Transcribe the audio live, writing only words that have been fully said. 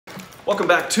Welcome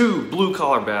back to Blue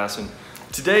Collar Bassing.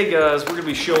 Today guys, we're going to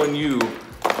be showing you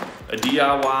a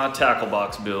DIY tackle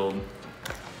box build.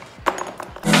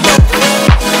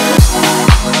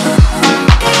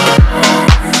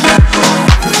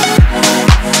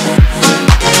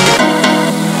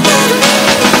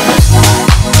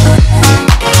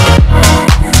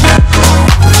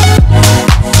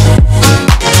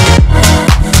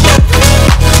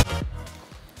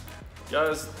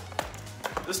 Guys,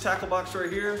 this tackle box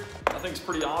right here, I think is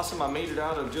pretty awesome. I made it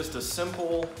out of just a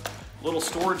simple little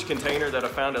storage container that I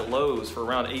found at Lowe's for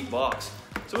around $8.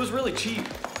 So it was really cheap.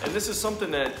 And this is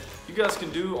something that you guys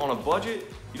can do on a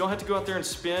budget. You don't have to go out there and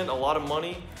spend a lot of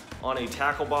money on a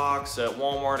tackle box at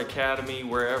Walmart, Academy,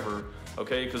 wherever,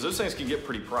 okay? Because those things can get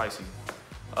pretty pricey.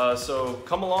 So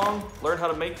come along, learn how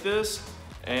to make this,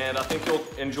 and I think you'll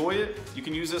enjoy it. You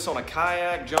can use this on a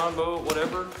kayak, john boat,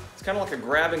 whatever. It's kind of like a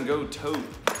grab and go tote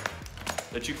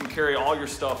that you can carry all your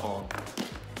stuff on.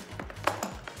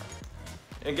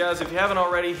 And guys, if you haven't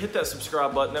already, hit that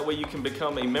subscribe button. That way you can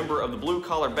become a member of the Blue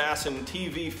Collar Bassing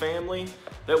TV family.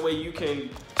 That way you can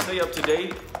stay up to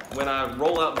date when I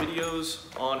roll out videos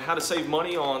on how to save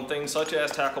money on things such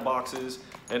as tackle boxes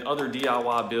and other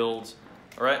DIY builds.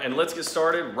 All right, and let's get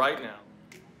started right now.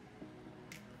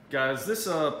 Guys, this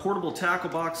portable tackle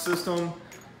box system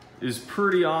is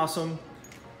pretty awesome.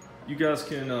 You guys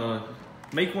can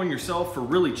make one yourself for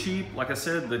really cheap. Like I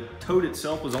said, the tote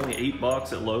itself was only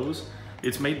 $8 at Lowe's.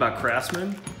 It's made by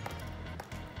Craftsman.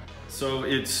 So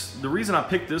the reason I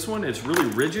picked this one, it's really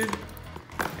rigid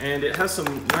and it has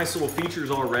some nice little features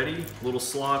already. Little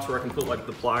slots where I can put like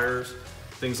the pliers,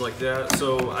 things like that.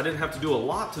 So I didn't have to do a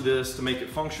lot to this to make it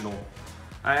functional.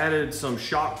 I added some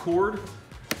shock cord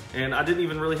and I didn't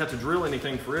even really have to drill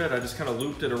anything for it. I just kind of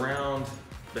looped it around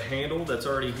the handle that's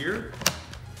already here,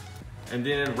 and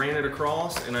then ran it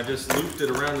across, and I just looped it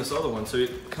around this other one. So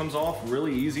it comes off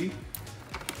really easy,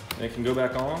 and it can go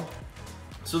back on.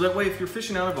 So that way, if you're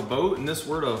fishing out of a boat and this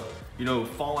were to,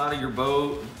 fall out of your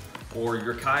boat or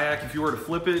your kayak, if you were to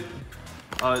flip it,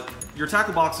 your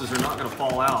tackle boxes are not gonna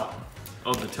fall out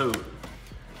of the tote.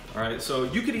 All right, so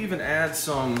you could even add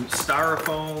some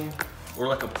styrofoam or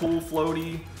like a pool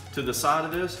floaty to the side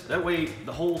of this. That way,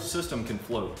 the whole system can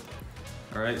float.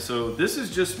 All right, so this is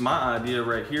just my idea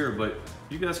right here, but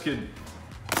you guys could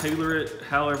tailor it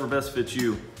however best fits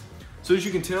you. So as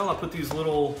you can tell, I put these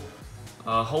little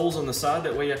holes on the side.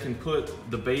 That way I can put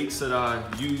the baits that I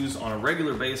use on a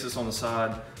regular basis on the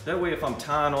side. That way if I'm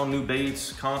tying on new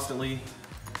baits constantly,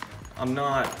 I'm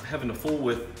not having to fool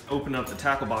with opening up the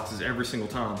tackle boxes every single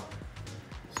time.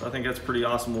 So I think that's a pretty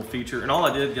awesome little feature. And all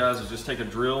I did, guys, is just take a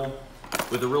drill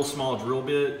with a real small drill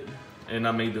bit, and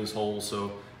I made those holes.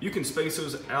 So you can space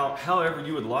those out however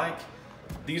you would like.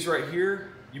 These right here,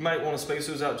 you might want to space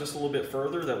those out just a little bit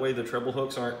further. That way the treble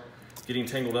hooks aren't getting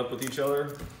tangled up with each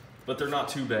other, but they're not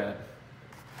too bad.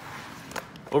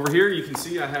 Over here, you can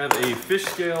see I have a fish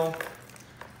scale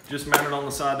just mounted on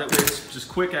the side. That way it's just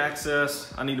quick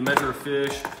access. I need to measure a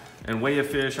fish and weigh a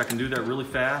fish. I can do that really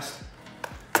fast.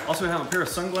 Also have a pair of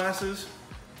sunglasses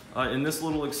in this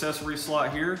little accessory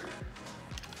slot here.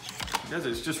 Guys,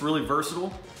 it's just really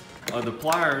versatile. The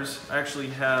pliers actually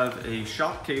have a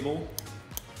shock cable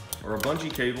or a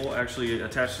bungee cable actually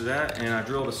attached to that, and I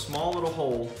drilled a small little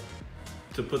hole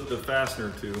to put the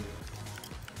fastener to.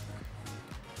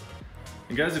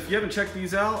 And guys, if you haven't checked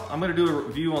these out, I'm gonna do a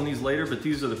review on these later, but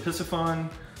these are the Piscifun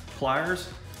pliers.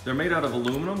 They're made out of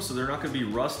aluminum, so they're not gonna be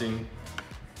rusting.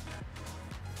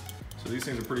 So these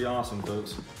things are pretty awesome,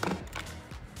 folks.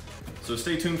 So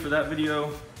stay tuned for that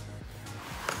video.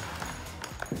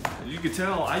 As you can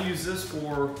tell, I use this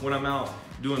for when I'm out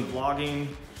doing vlogging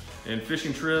and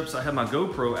fishing trips. I have my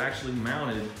GoPro actually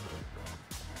mounted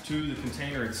to the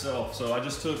container itself. So I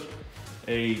just took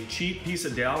a cheap piece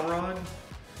of dowel rod,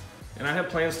 and I have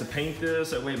plans to paint this,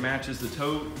 that way it matches the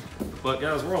tote. But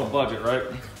guys, we're on a budget, right?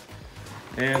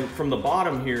 And from the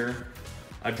bottom here,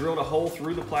 I drilled a hole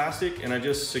through the plastic, and I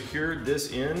just secured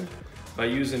this in by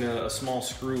using a small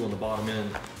screw on the bottom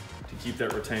end to keep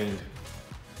that retained.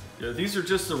 Yeah, these are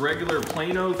just the regular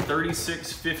Plano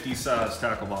 3650 size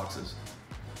tackle boxes.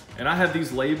 And I have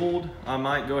these labeled. I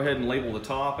might go ahead and label the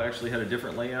top. I actually had a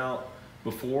different layout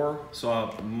before, so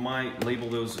I might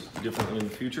label those differently in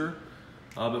the future.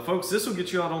 But folks, this will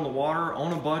get you out on the water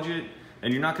on a budget,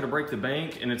 and you're not gonna break the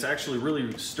bank, and it's actually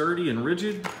really sturdy and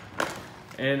rigid,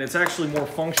 and it's actually more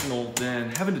functional than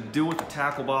having to deal with a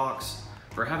tackle box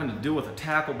or having to deal with a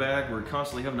tackle bag where you're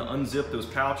constantly having to unzip those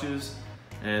pouches.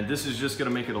 And this is just gonna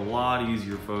make it a lot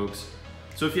easier, folks.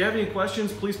 So if you have any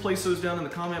questions, please place those down in the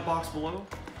comment box below.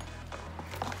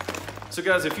 So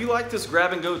guys, if you like this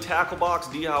grab and go tackle box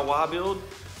DIY build,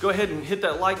 go ahead and hit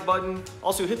that like button.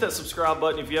 Also hit that subscribe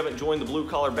button if you haven't joined the Blue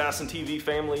Collar Bassin TV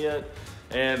family yet.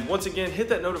 And once again, hit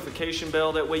that notification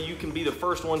bell. That way you can be the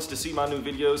first ones to see my new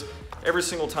videos every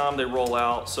single time they roll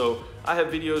out. So I have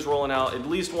videos rolling out at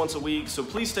least once a week, so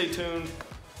please stay tuned.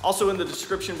 Also in the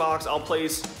description box, I'll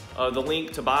place the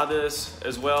link to buy this,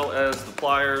 as well as the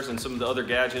pliers and some of the other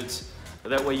gadgets.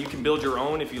 That way you can build your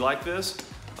own if you like this.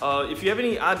 If you have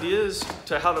any ideas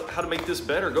to how to make this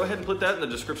better, go ahead and put that in the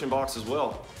description box as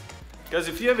well. Guys,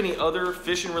 if you have any other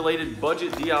fishing related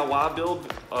budget DIY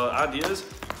build ideas,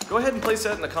 go ahead and place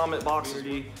that in the comment box.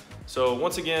 So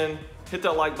once again, hit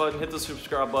that like button, hit the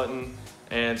subscribe button,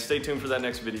 and stay tuned for that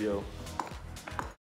next video.